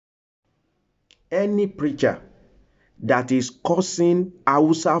Any preacher that is cursing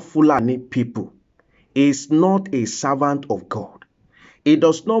Hausa Fulani people is not a servant of God. It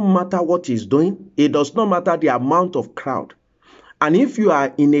does not matter what he's doing. It does not matter the amount of crowd. And if you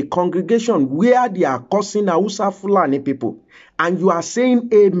are in a congregation where they are cursing Hausa Fulani people and you are saying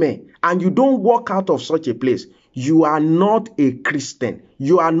amen and you don't walk out of such a place, you are not a Christian.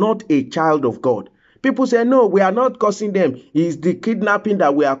 You are not a child of God. People say, no, we are not cursing them. It's the kidnapping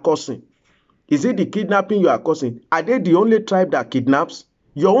that we are cursing. Is it the kidnapping you are causing? Are they the only tribe that kidnaps?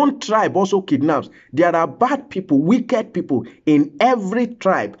 Your own tribe also kidnaps. There are bad people, wicked people in every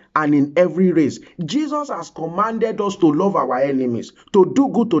tribe and in every race. Jesus has commanded us to love our enemies, to do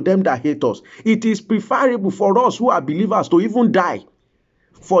good to them that hate us. It is preferable for us who are believers to even die,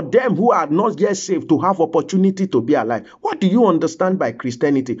 for them who are not yet saved to have opportunity to be alive. What do you understand by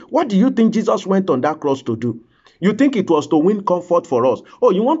Christianity? What do you think Jesus went on that cross to do? You think it was to win comfort for us? Oh,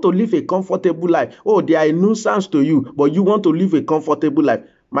 you want to live a comfortable life. Oh, they are a nuisance to you, but you want to live a comfortable life.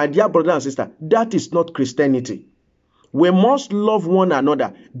 My dear brother and sister, that is not Christianity. We must love one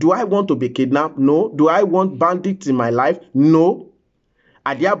another. Do I want to be kidnapped? No. Do I want bandits in my life? No.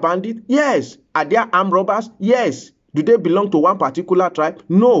 Are there bandits? Yes. Are there armed robbers? Yes. Do they belong to one particular tribe?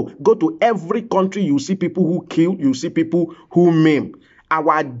 No. Go to every country, you see people who kill, you see people who maim.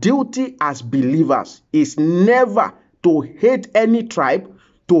 Our duty as believers is never to hate any tribe,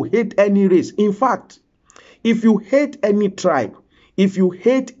 to hate any race. In fact, if you hate any tribe, if you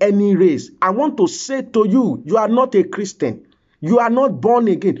hate any race, I want to say to you, you are not a Christian. You are not born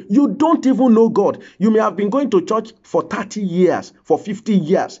again. You don't even know God. You may have been going to church for 30 years, for 50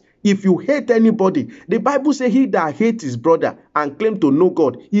 years. If you hate anybody, the Bible says he that hates his brother and claim to know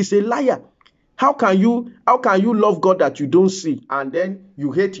God is a liar. How can you love God that you don't see and then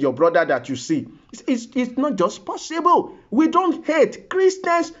you hate your brother that you see? It's not just possible. We don't hate.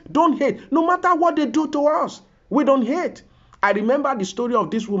 Christians don't hate. No matter what they do to us, we don't hate. I remember the story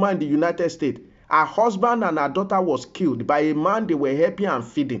of this woman in the United States. Her husband and her daughter was killed by a man they were helping and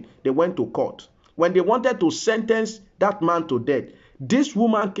feeding. They went to court. When they wanted to sentence that man to death, this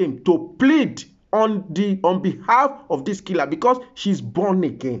woman came to plead on behalf of this killer because she's born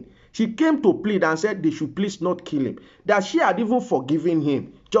again. She came to plead and said they should please not kill him. That she had even forgiven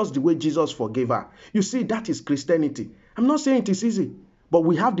him just the way Jesus forgave her. You see, that is Christianity. I'm not saying it is easy, but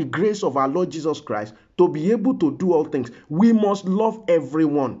we have the grace of our Lord Jesus Christ to be able to do all things. We must love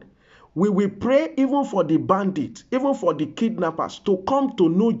everyone. We will pray even for the bandits, even for the kidnappers to come to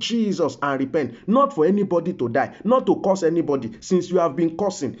know Jesus and repent. Not for anybody to die, not to curse anybody. Since you have been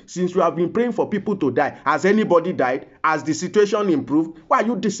cursing, since you have been praying for people to die, has anybody died? Has the situation improved? Why are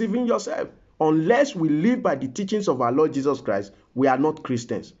you deceiving yourself? Unless we live by the teachings of our Lord Jesus Christ, we are not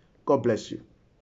Christians. God bless you.